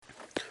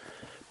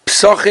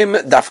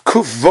Pesachim Daf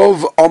Kuf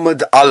Vov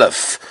Omad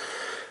Aleph.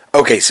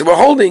 Okay, so we're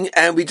holding,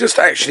 and we just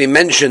actually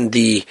mentioned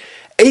the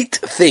 8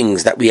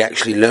 things that we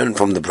actually learned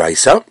from the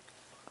Brisa.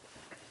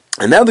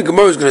 And now the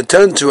Gemara is going to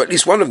turn to at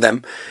least one of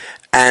them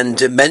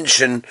and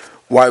mention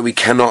why we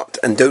cannot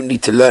and don't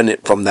need to learn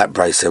it from that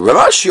Brisa.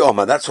 Rav Ashi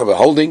Omar, that's what we're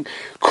holding.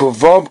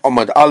 Kuvov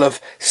Omad Aleph,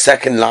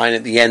 second line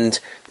at the end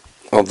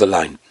of the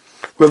line.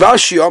 Rav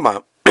Ashi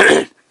Omar,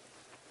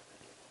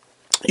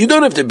 you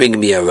don't have to bring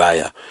me a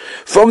raya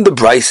from the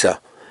Brisa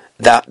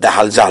that the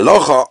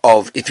halzalocha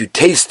of if you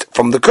taste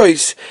from the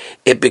kois,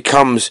 it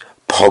becomes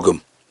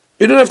pogum.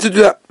 You don't have to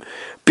do that.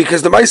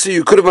 Because the Brisa,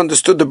 you could have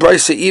understood the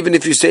Brisa even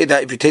if you say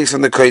that if you taste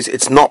from the kois,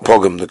 it's not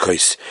pogum, the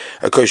kois,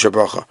 a kosher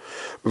bracha.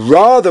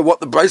 Rather, what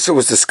the Brisa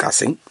was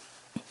discussing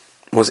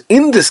was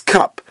in this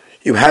cup,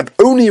 you have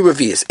only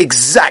revius,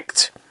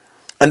 exact.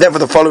 And therefore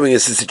the following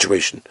is the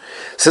situation.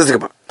 Says the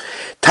Gemara.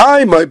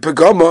 There's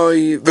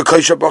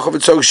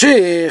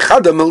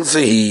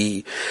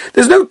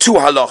no 2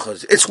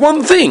 halachas. It's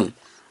one thing.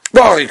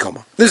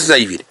 This is how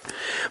you read it.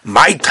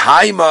 My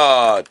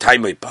timer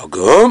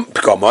pagum.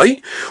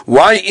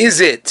 Why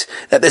is it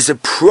that there's a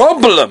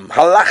problem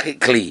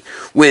halachically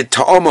with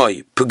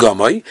ta'amai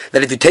pagumai,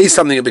 that if you taste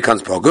something it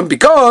becomes pagum?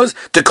 Because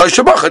the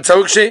kosher bracha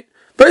tzorich.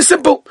 Very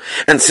simple.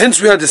 And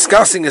since we are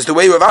discussing as the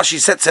way Rav Ashi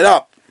sets it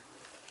up,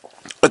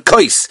 a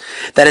kois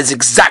that is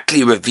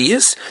exactly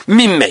revius,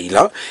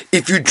 mimela,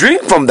 if you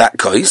drink from that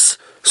kois,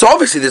 so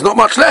obviously there's not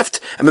much left,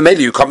 and mimela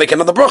you can't make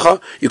another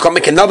bracha, you can't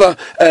make another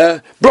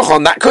bracha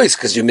on that kois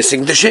because you're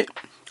missing the shit.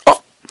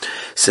 Oh,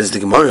 says the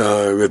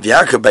Gemara, Rav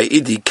Yaakov by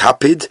Idi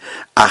kapid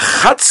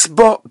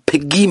achatzba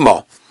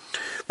pegima.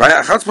 Right,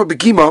 achatzba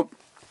pegima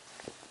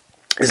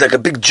is like a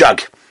big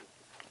jug.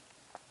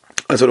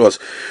 That's what it was.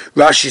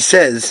 Rashi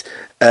says,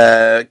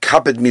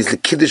 kapid means the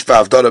kiddush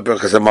v'avdala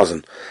berachas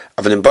hamazon.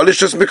 Avan embolish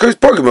just because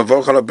pogum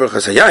avochala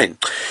berachas hayayin.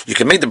 You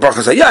can make the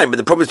berachas hayayin, but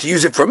the problem is to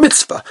use it for a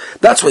mitzvah.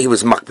 That's what he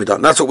was makpid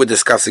on. That's what we're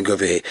discussing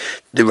over here.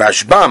 The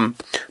Rashbam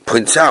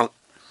points out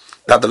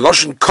that the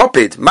lashon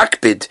kapid,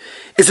 makpid,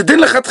 is a din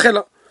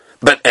lechatchela.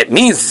 But it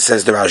means,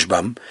 says the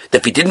Rashbam, that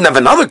if he didn't have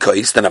another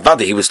kois, then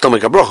avada he would still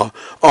make a bracha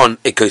on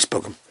a kois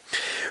pogum.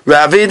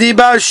 Ravidi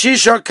bar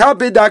shisha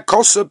kabid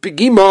akosa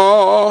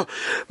pigima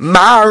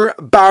mar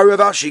bar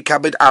Ravashi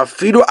kabid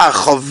afilu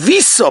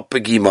achavisa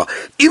pigima.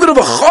 Even of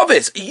a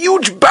chavis, a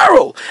huge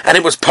barrel, and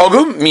it was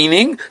pogum,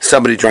 meaning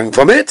somebody drank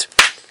from it.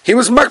 He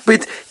was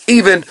makbid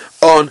even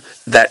on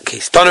that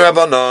case. Tana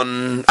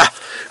Rabbanon.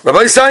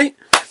 Rabbi say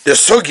the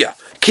sugya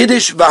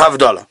kiddush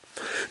v'havdalah.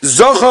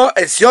 Zocha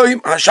es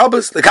yoim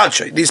haShabbos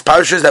lekadshei. These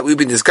parashas that we've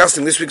been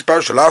discussing, this week's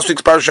parasha, last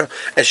week's parasha,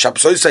 es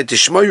Shabsosai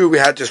Tishmoyu, we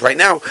had this right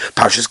now,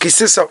 parashas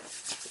Kisisa.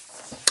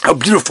 How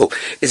beautiful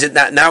is it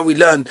that now we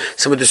learn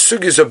some of the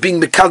sugyas of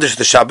being mekadosh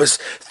the Shabbos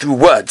through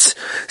words.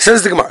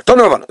 Says the Gemara,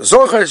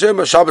 Zocha es yoim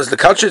haShabbos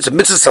lekadshei. It's a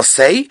mitzvah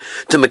say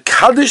to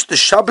mekadosh the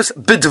Shabbos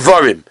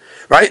b'dvarim.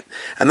 Right?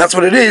 And that's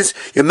what it is.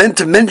 You're meant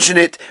to mention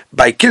it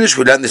by Kiddush.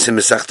 We learned this in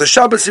Masechta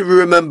Shabbos, if you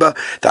remember.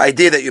 The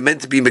idea that you're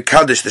meant to be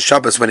Mekadosh the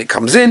Shabbos when it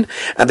comes in.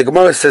 And the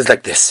Gemara says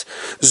like this.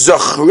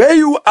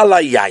 Zachreu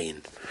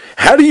alayayin.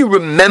 How do you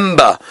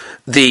remember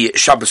the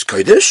Shabbos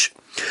Kodesh?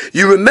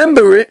 You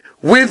remember it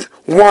with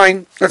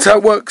wine. That's how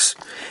it works.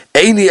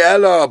 Eini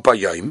ela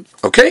bayayim.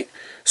 Okay?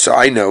 So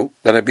I know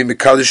that I've been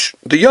Mekadosh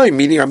the Yom,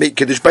 meaning I make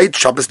Kiddush by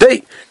Shabbos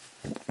day.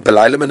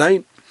 Belayla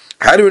menayin.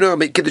 How do we know I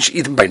make Kiddush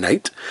even by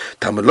night?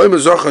 Talmud loy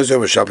mezocha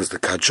zeh Shabbos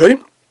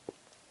lekadshei.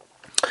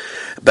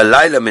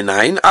 Belayla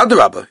minayin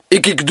adrabah.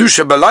 Iki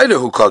kedusha belayla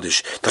hu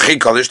kaddish. Tchi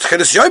kaddish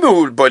tcheres yom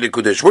hu boile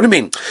kiddush. What do you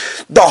mean?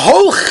 The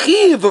whole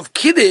chiyuv of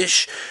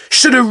Kiddush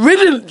should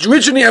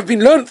originally have been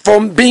learned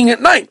from being at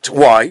night.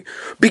 Why?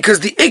 Because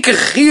the ikar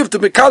chiyuv to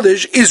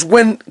Mekadosh is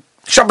when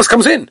Shabbos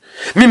comes in.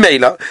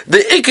 Mimela, the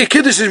Ikar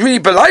Kiddush is really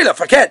Belayla.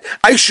 Forget,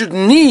 I should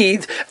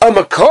need a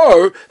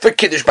makar for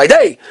Kiddush by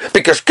day.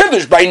 Because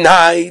Kiddush by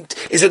night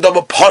is a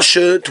double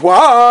poshet.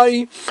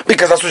 Why?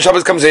 Because that's when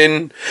Shabbos comes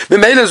in.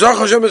 Mimela,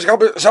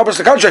 Shabbos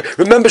lekadshei.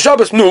 Remember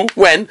Shabbos? No,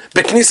 when?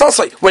 B'knis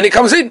asay, when it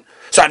comes in.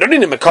 So I don't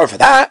need a makar for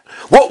that.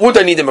 What would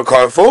I need a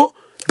makar for?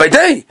 By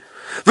day.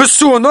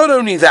 V'sur, not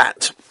only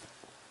that.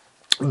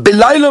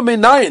 Belayla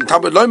menayin,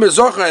 Talmud loy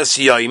mezocha es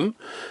yom.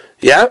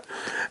 Yeah?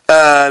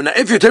 Now,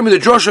 if you tell me the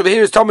Josh over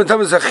here is Talmud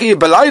Zachir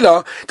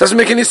Belayla, doesn't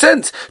make any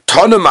sense.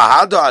 Tana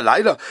Mahada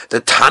Alayla. The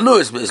Tano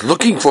is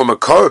looking for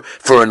Makar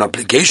for an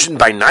obligation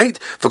by night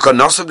for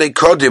Kanosav they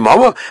call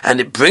Dimama, and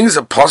it brings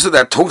a passage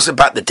that talks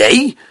about the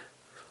day.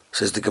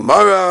 Says the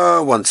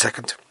Gemara. 1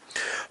 second.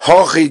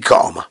 Hachi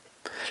Ka'ama.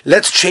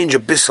 Let's change a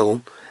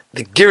bissel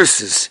the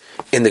girses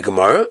in the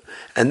Gemara,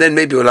 and then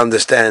maybe we'll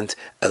understand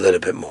a little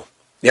bit more.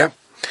 Yeah?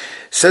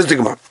 Says the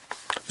Gemara.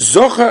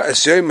 Zocha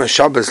esyom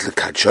haShabbos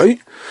lekadshei,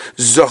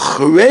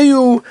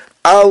 Zochreu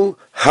al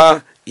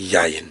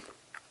hayayin.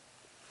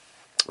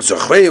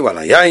 Zochreu al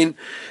hayayin.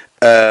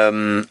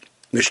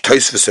 which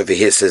Tosfos over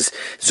here says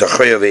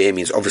Zachariah over here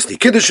means obviously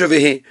Kiddush over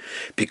here,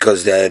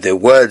 because the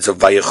words of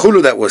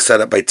Vayechulu that were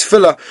set up by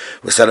Tefillah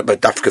were set up by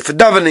Dafka for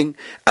davening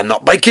and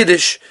not by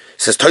Kiddush.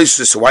 Says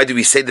Tosfos, so why do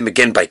we say them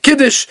again by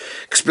Kiddush?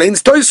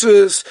 Explains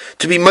Tosfos,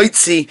 to be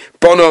Moitzi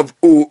Bonov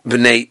U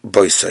B'nei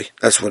Boisai.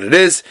 That's what it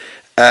is,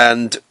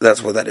 and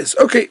that's what that is.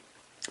 Okay,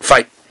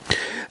 fine.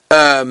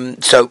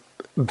 So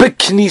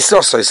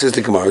Beknisosai, says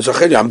the Gemara,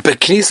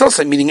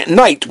 Beknisosai, meaning at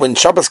night when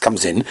Shabbos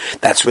comes in,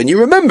 that's when you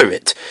remember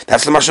it.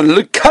 That's the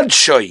Mashal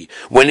Lekadshoy,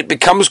 when it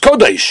becomes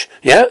Kodesh.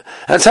 Yeah?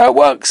 That's how it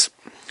works.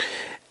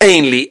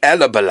 Ainli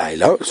Ella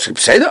Balayla,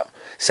 say that.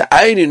 So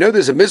I know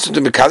there's a mitzvah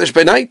to Mekadesh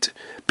by night.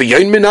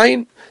 B'yoin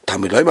Minayin.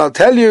 Talmud Loim, I'll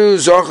tell you,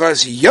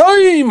 Zochas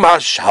Yoim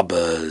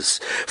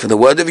HaShabbos. From the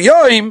word of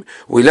Yoim,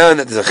 we learn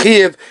that there's a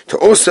chiyuv to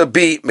also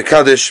be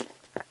Mekadesh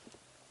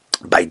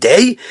by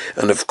day,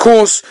 and of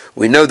course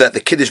we know that the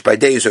Kiddush by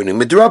day is only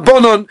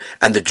midrabanon,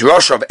 and the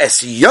drasha of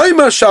Es Yom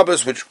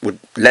HaShabbos, which would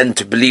lend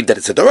to believe that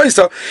it's a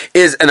doraisa,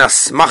 is an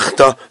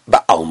asmachta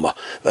ba'alma.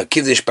 The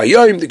Kiddush by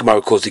Yom, the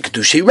Gemara calls the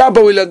Kiddushi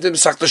Rabba, we learned in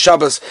Masechta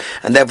Shabbos,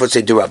 and therefore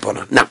say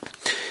durabanon. Now,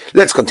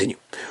 let's continue.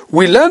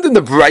 We learned in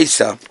the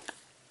Brisa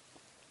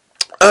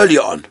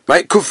earlier on,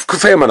 right,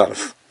 Kufay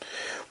Aleph,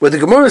 where the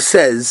Gemara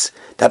says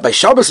that by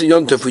Shabbos and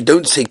Yom Tov we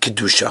don't say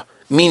Kedusha,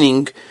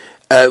 meaning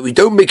we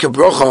don't make a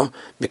bracha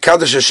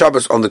Mekadesh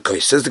Shabbos on the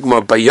kois. Says the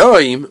Gemara,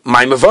 Bayayim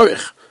my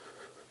mavarich.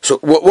 So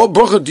what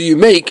bracha do you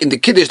make in the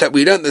Kiddush that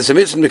we learned there's a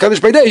mitzvah Mekadesh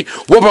by day?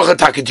 What bracha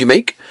taka do you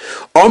make?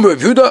 Amar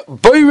Yehuda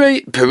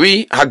Boirei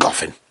Peri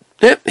Hagafin.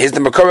 Yeah, here's the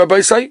Makor Rabbi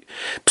say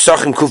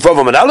Psachim Kuvav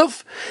Amad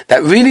Aleph,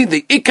 that really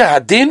the Ikar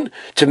Hadin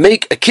to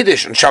make a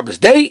Kiddush on Shabbos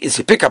day is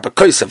you pick up a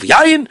kois of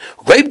yayin,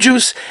 grape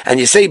juice, and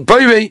you say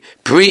Boirei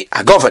Peri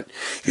Hagafin.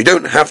 You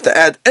don't have to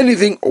add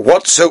anything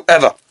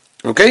whatsoever.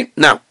 Okay,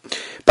 now,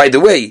 by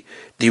the way,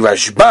 the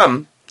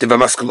Rashbam, the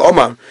Bamaskal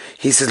Omar,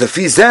 he says,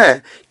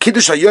 Lefizeh,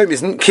 Kiddush Hayoim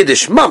isn't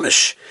Kiddush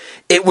Mamish.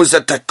 It was a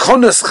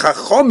Takonas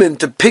Chachomim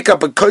to pick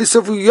up a kois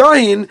of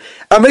yayin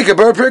and make a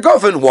bar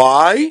pregofen.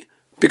 Why?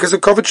 Because of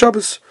Kovet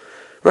Shabbos.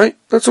 Right?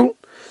 That's all.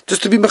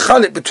 Just to be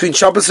mechalik between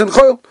Shabbos and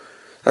Chol.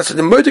 That's what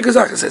the Moed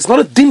Gazach says. It's not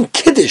a din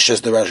Kiddush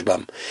as the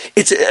Rashbam.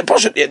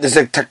 There's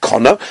a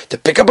takona to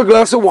pick up a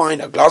glass of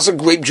wine, a glass of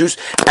grape juice,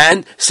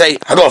 and say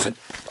Hagofen.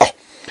 Oh.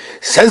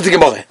 Says the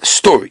Gemara,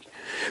 story.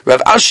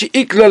 Rav Ashi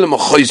Ikla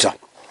L'Machoyza.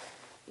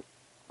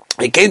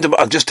 He came to,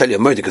 I'll just tell you a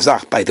Moed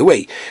Gazach, by the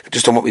way,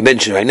 just on what we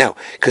mentioned right now,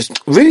 because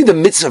really the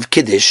mitzvah of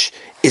Kiddush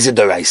is a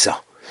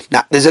doraisa.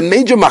 Now, there's a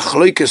major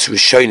machloikas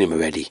rishonim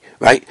already,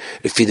 right?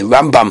 If the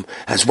Rambam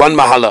has one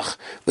mahalach,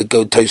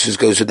 Tosfos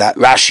goes with that,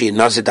 Rashi and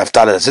Nazir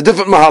Daftada, that's a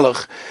different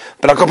mahalach.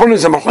 But Akapon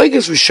is a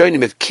machloikas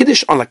rishonim if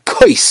Kiddush on a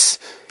kois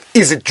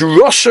is a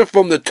drasha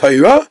from the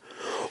Torah,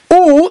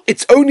 or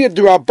it's only a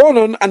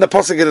durabonon and the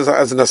pasuk is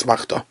as an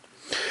asmachta.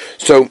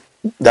 So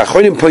the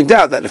Achronim point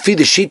out that the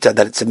Fida Shita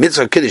that it's a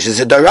mitzvah Kiddush is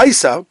a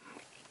daraisa.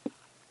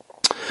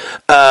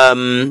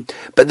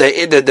 But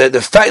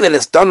the fact that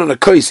it's done on a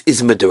kois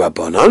is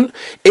midirabanan.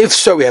 If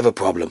so, we have a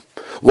problem.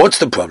 What's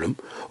the problem?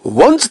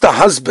 Once the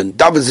husband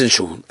davens in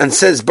shul and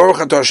says Baruch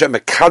Atah Hashem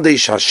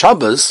Mekadesh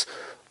HaShabbos,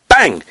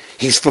 bang,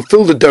 he's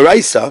fulfilled the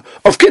deraisa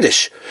of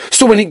Kiddush.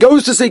 So when he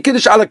goes to say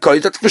Kiddush ala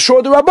kois, that's for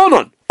sure the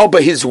rabbanon. Oh,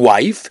 but his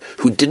wife,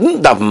 who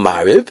didn't daven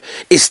Mariv,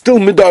 is still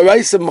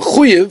midaraisa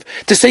mechuyev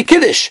to say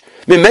Kiddush.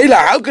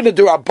 Mimela, how can a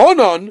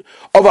derabanan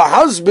of a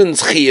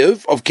husband's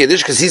chiyuv of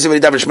Kiddush, because he's already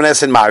daven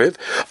Shmones and Mariv,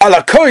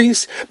 ala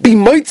kois, be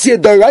moitzi a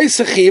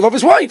deraisa chiyuv of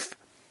his wife?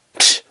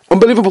 Psh,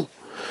 unbelievable.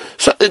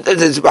 So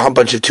there's a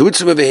bunch of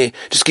terutzim over here.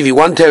 Just give you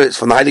one teretz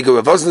from the Heiliger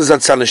Rav Osner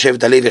Zatzal Shevet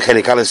Alevi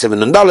Chelik Aleph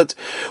 7 and Dalet,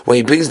 where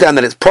he brings down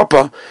that it's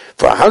proper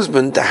for a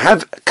husband to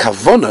have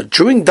kavona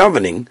during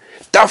davening,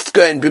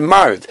 dafka and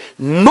b'mariv,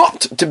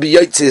 not to be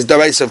yotzei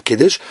daraisa of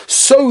Kiddush,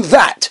 so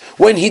that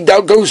when he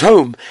goes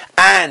home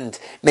and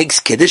makes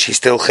Kiddush, he's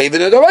still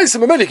chayvin a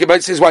daraisa, and he can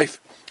his wife.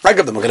 I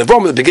give them a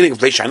Rebom at the beginning of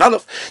Leishan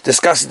Aleph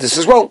discusses this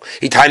as well.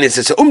 He tinies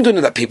it's a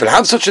that people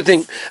have such a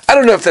thing. I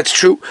don't know if that's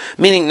true.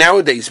 Meaning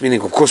nowadays,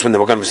 of course when the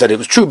Magan said it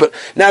was true, but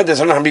nowadays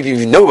I don't know how many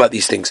people even know about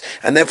these things.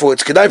 And therefore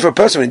it's kedai for a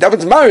person when he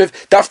davens Mariv,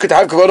 dafka to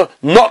have kavana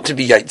not to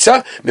be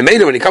yaitza.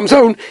 Memela when he comes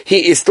home,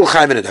 he is still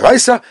chayv in a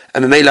daraisa,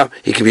 and Memela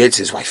he can be yaitza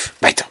his wife.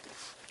 Later.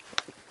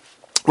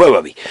 Where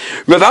were we?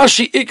 Rav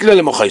Ashi ikla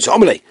l'mochayz.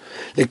 Amalei.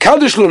 The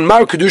Kaddish Lun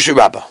Mar Kedusha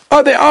Rabbah.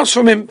 Oh, they asked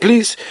from him,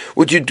 please,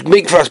 would you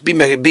make for us be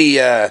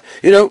Mizakas,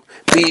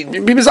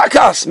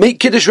 make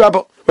Kiddush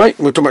Rabbah, right?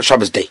 We're talking about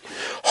Shabbos day.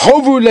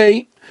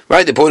 Hovulei,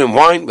 right? They poured him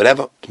wine,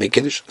 whatever, to make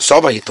Kiddush.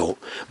 Sava, he thought,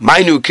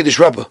 Mainu Kiddush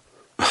Rabbah.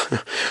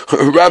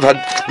 Rav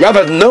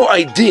had no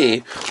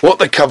idea what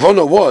the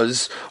kavana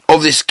was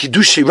of this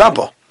Kiddush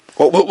Rabbah.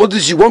 What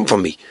does he want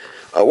from me?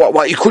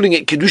 Why are you calling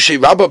it Kiddush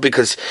Rabbah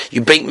because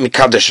you bake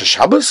Mikadesh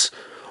Shabbos?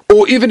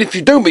 Or even if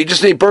you don't, but you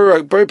just need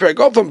Bori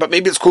Perek, but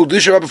maybe it's called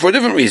Dusha Rabbah for a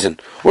different reason.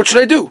 What should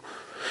I do?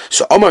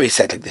 So Omar, he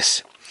said like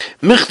this.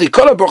 What I'm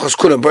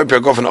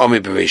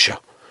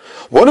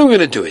going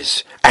to do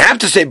is, I have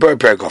to say Bori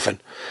Perek,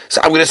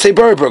 so I'm going to say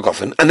Bori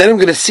Perek, and then I'm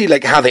going to see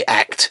like how they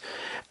act.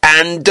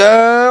 And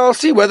I'll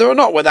see whether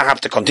I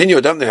have to continue.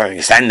 I don't think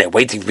I'm stand there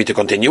waiting for me to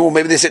continue, or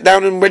maybe they sit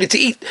down and ready to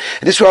eat.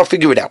 And this way I'll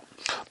figure it out.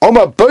 And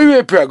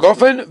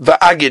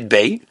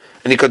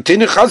he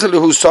continued,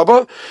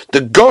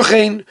 the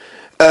gochen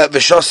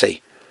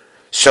v'shosei.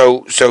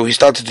 So he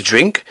started to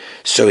drink.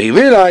 So he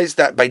realized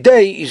that by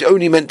day he's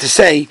only meant to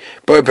say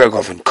Boy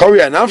Bergofen.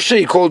 Korya Nafshe,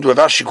 he called Rav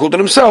Ashi, called it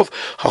himself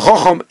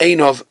Hachacham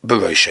Einov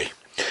Beroshe.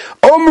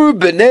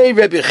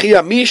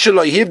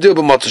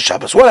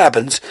 What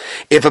happens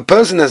if a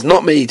person has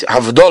not made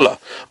Havdalah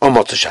on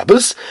Motzei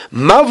Shabbos?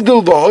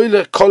 Mavdil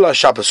v'hoyle kol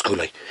Shabbos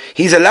kulei.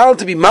 He's allowed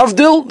to be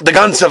Mavdil the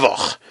ganze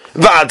Woche.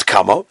 V'ad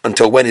kama,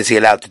 until when is he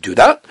allowed to do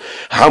that?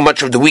 How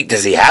much of the week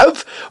does he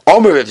have?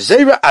 Omer Rav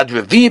Zera ad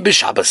Revi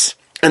b'Shabbos.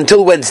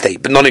 Until Wednesday,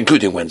 but not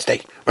including Wednesday.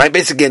 Right?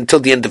 Basically until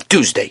the end of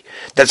Tuesday.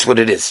 That's what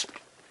it is.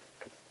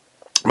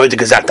 The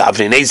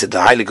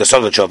Heilige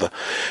Sogachova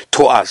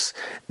taught us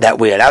that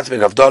we're allowed to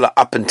make Havdalah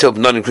up until,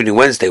 not including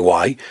Wednesday.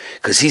 Why?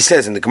 Because he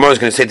says, and the Gemara is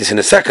going to say this in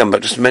a second,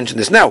 but just to mention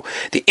this now,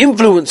 the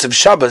influence of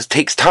Shabbos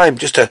takes time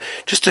just to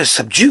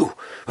subdue.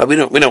 I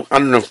don't know,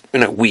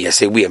 I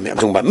say we, I'm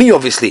talking about me,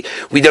 obviously.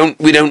 We don't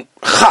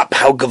chap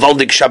how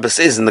gavaldik Shabbos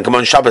is in the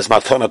Gemara Shabbos,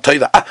 Matana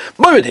Toiva.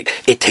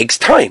 It takes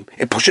time.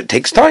 It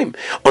takes time.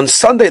 On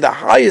Sunday, the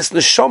highest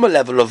neshama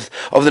level of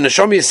the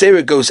neshama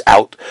Yisera goes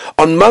out.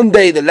 On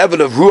Monday, the level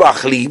of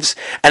Ruach leaves,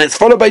 and it's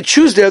followed by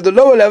Tuesday, the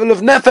lower level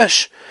of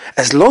Nefesh.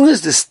 As long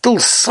as there's still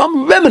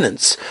some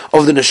remnants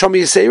of the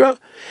neshama Yisera,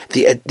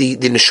 the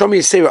neshama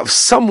Yisera of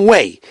some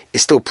way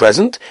is still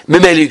present,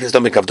 Mimeli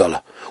Kazdamik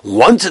Havdalah.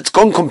 Once it's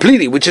gone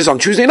completely, which is on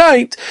Tuesday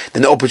night,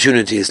 then the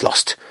opportunity is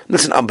lost. And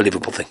that's an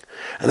unbelievable thing.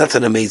 And that's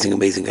an amazing,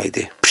 amazing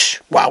idea.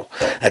 Psh, wow.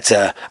 That's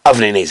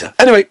Avnei Neza.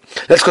 Anyway,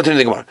 let's continue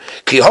the Gemara.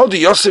 Ki hodu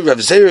Yosef Rav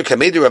Zera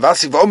Kamedu Rav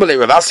Asi V'omele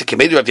Rav Asi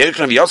Kamedu Rav Yerich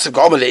Rav Yosef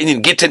V'omele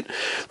Inin Gittin.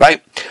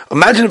 Right?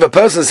 Imagine if a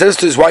person says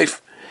to his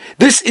wife,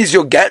 this is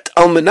your get,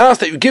 al-manas,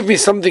 that you give me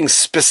something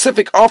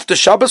specific after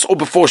Shabbos or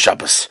before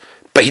Shabbos.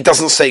 But he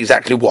doesn't say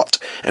exactly what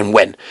and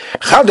when.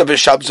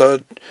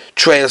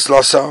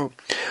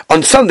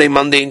 On Sunday,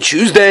 Monday, and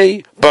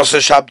Tuesday, Basa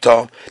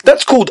Shabta.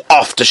 That's called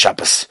after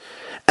Shabbos.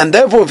 And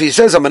therefore, if he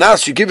says, I'm going to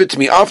ask you, give it to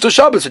me after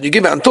Shabbos, and you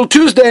give it until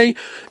Tuesday,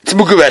 it's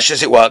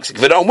Mugureshes, it works.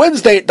 If it on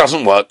Wednesday, it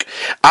doesn't work.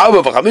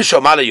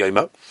 Wednesday,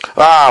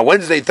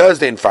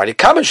 Thursday, and Friday,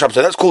 Kamen Shabbos,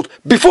 that's called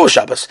before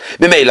Shabbos.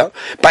 Mimela,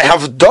 by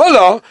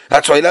Havdalah,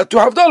 that's why you allowed to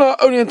Havdalah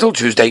only until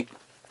Tuesday.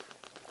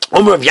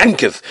 Omer of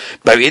Yankiv,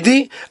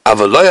 Baridi,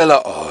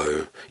 Avaloyala,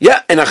 oh.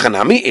 Yeah, in a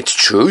Chanami, it's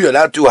true, you're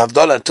allowed to have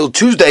Havdalah until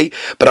Tuesday,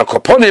 but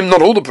upon him,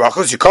 not all the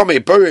brachos, you can't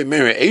make Bore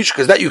Mirror Eish,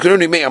 because that you can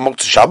only make a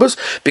Motzei Shabbos,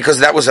 because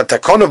that was a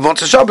takon of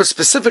Motzei Shabbos,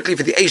 specifically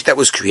for the Eish that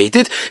was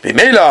created.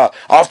 Mimela,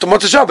 after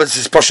Motzei Shabbos,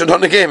 it's Pasha not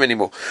in the game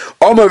anymore.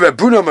 Omer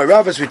Rabuna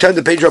Maravas, we turn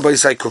the page Rabbi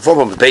Yisai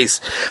Kufom on the base.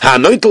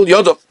 Ha'anoitel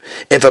Yodov,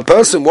 if a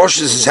person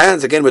washes his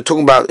hands, again, we're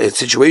talking about a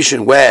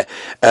situation where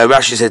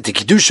Rashi said to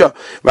Kiddusha,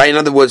 right? In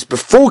other words,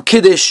 before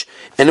Kiddush,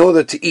 in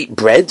order to eat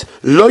bread,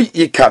 lo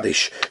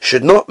yikadish,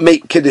 should not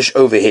make Kiddush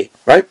over here,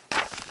 right?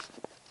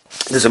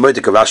 There's a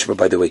Moedik Rashba,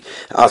 by the way,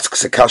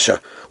 asks Akasha,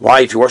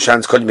 why if you wash your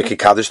hands, can't you make a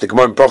Kaddish? The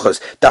Gemara in Brochos,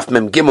 Daf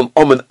Mem Gimel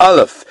Omen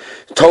Aleph,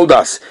 told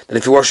us that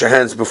if you wash your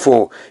hands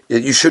before,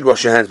 you should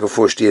wash your hands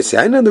before Shtiyas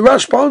Yain, and the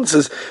Rashba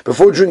answers,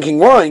 before drinking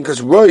wine,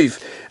 because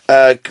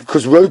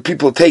road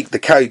people take the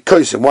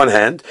kos in one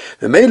hand,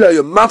 the mela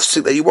you're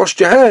mafsik that you washed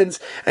your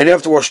hands, and you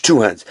have to wash two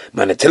hands.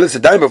 Manatilis a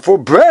dime before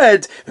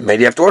bread, and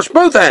maybe you have to wash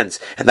both hands,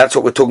 and that's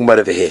what we're talking about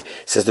over here.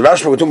 It says the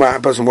Rashba, we're talking about a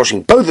person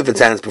washing both of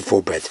its hands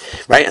before bread,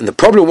 right? And the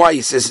problem why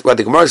he says, why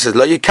the Gemara says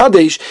lo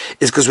yikadesh,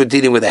 is because we're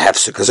dealing with a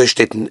hefsek, because I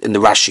state in the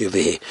Rashi over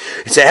here.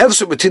 It's a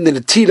hefsek between the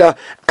netila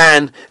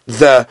and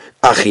the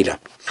achila.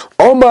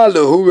 Rav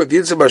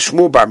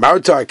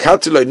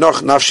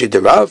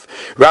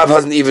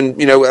hasn't even,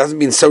 it hasn't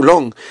been so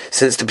long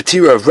since the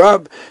Petira of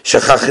Rab.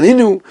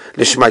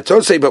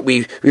 But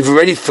we've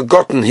already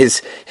forgotten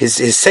his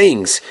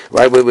sayings,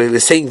 right? We're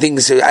saying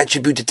things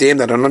attributed to him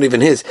that are not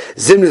even his.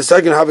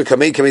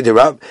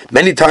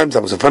 Many times I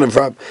was in front of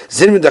Rab.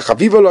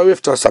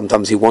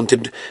 Sometimes he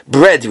wanted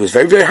bread. He was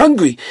very, very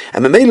hungry.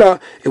 And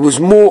Memela, it was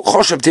more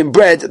choshev to him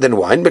bread than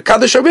wine. But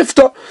Kaddish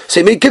Arifta, so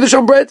he made Kiddush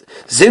on bread.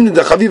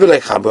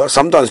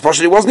 Sometimes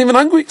partially he wasn't even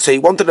hungry, so he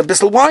wanted a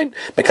bissel wine.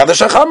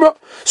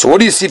 So what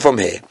do you see from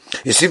here?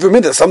 You see from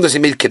here that sometimes he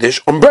made Kiddush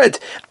on bread,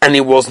 and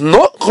he was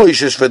not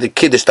choishes for the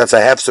Kiddush that's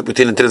a hefsek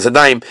between until it's a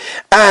dime,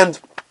 and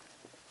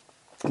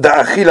the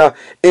achila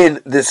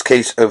in this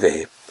case over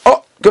here.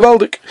 Oh,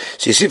 gewaldig.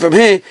 So you see from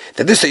here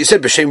that this that you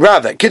said b'shem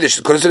Rav, that Kiddush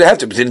according to the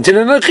hefsek between until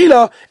and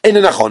achila in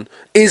the nachon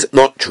is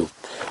not true.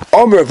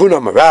 Omer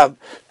Avuna Marav,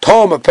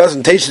 Tom, a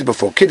person tasted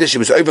before Kiddush, it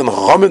was over in the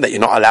Chachamim that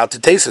you're not allowed to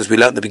taste, as we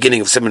learned at the beginning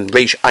of Simon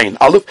Reish Ayin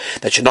Aleph,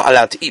 that you're not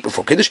allowed to eat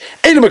before Kiddush.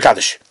 Einam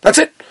Kaddish. That's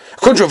it.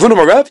 According to Rav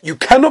Huna Rav, you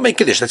cannot make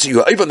Kiddush. Let's say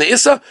you are over on the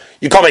Issa,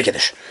 you can't make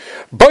Kiddush.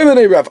 What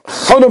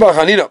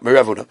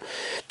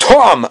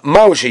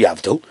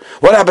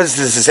happens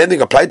is the same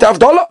thing applied to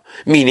Havdalah?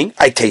 Meaning,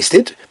 I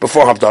tasted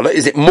before Havdalah.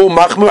 Is it more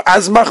machmur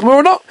as machmur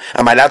or not?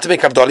 Am I allowed to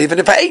make Havdalah even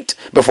if I ate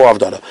before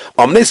Havdalah?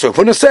 Rav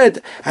Huna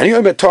said, and you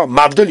are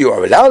Mavdul, you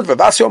are allowed.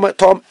 Rav Asi Omer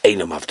Tom,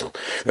 Eino Mavdul.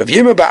 Rav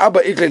Yirmiyah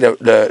Ba'aba Ikli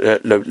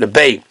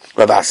Lebei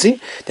Rav Asi,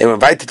 they were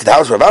invited to the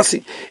house of Rav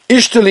Asi.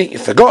 Ishtali, he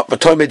forgot,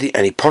 but Tomedi,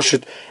 and he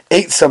poshet,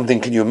 ate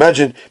something, can you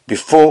imagine,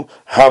 before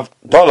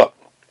Havdalah.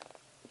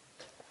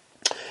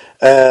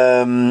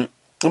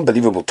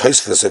 Unbelievable.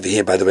 Tosfos over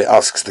here, by the way,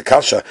 asks the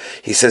Kasha.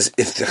 He says,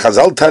 if the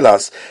Chazal tell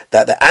us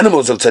that the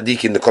animals of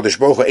tzaddik in the Kodesh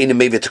Baruch Hu ain't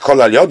maybe to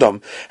kol al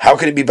yodam, how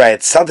can it be by a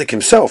tzaddik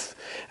himself?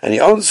 And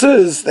he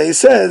answers, he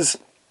says,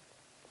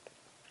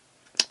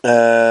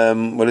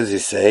 what does he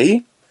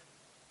say?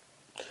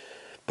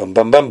 Bum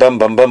bum bum bum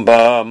bum bum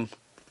bum.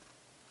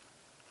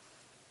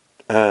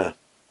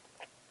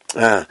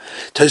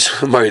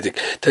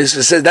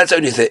 Tosfos says that's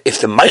only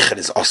if the meichel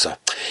is osa.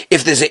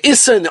 If there's a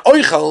issa in the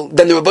oichel,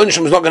 then the Rebbeinu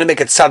Shalom is not going to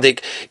make a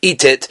tzaddik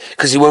eat it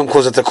because he won't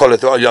cause it to call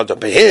it the yodam.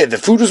 But here the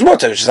food was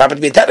water. It just happened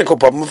to be a technical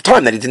problem of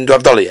time that he didn't do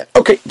Havdalah yet.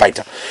 Okay,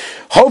 weiter.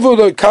 They brought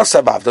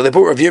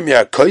Rav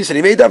Yirmiyah a kois and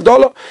he made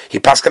Havdalah. He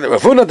passed on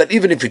Rav Huna that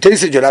even if you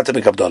taste it, you're allowed to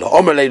make Havdalah.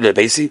 Omer Leila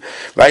Beisi,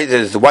 right?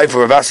 There's the wife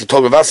of Rav Asi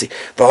told Rav Asi,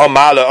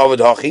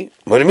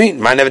 what do you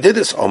mean? I never did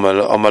this. Omer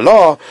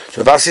Law.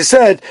 So Rav Asi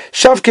said,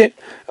 Shavke.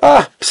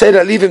 Say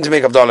that, leave him to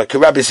make Havdalah.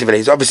 Rabbi Sivalei,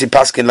 he's obviously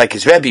paskin like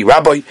his Rebbe,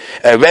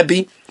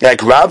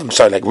 like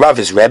Rav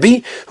is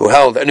Rebbe, who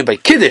held only by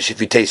Kiddush, if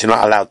you taste, you're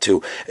not allowed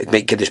to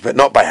make Kiddush, but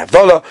not by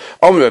Havdalah.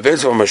 Omer Rav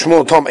Elazar, Omer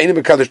Shmuel, Tom, Eine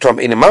B'Kaddish, Tom,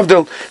 Eine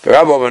Mavdel,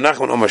 Rabbi Omer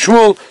Nachman, Omer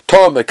Shmuel,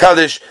 Tom,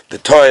 B'Kaddish, the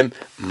Tom,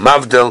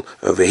 Mavdel,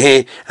 over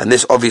here, and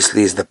this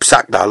obviously is the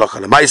Psak, the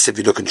Halacha L'Mais. If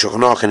you look in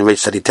Shulchan Aruch and read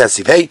Study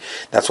Tesiv, hey,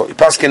 that's what you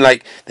paskin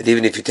like, that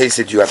even if you taste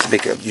it, you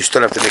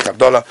still have to make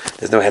Havdalah,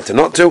 there's no head to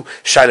not to.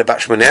 Shaila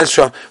Bashman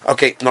Ezra,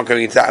 okay, not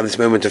going into that in this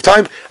moment of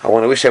time. I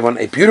want to wish everyone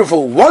a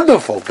beautiful,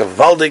 wonderful,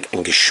 gewaldig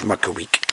and geschmack week.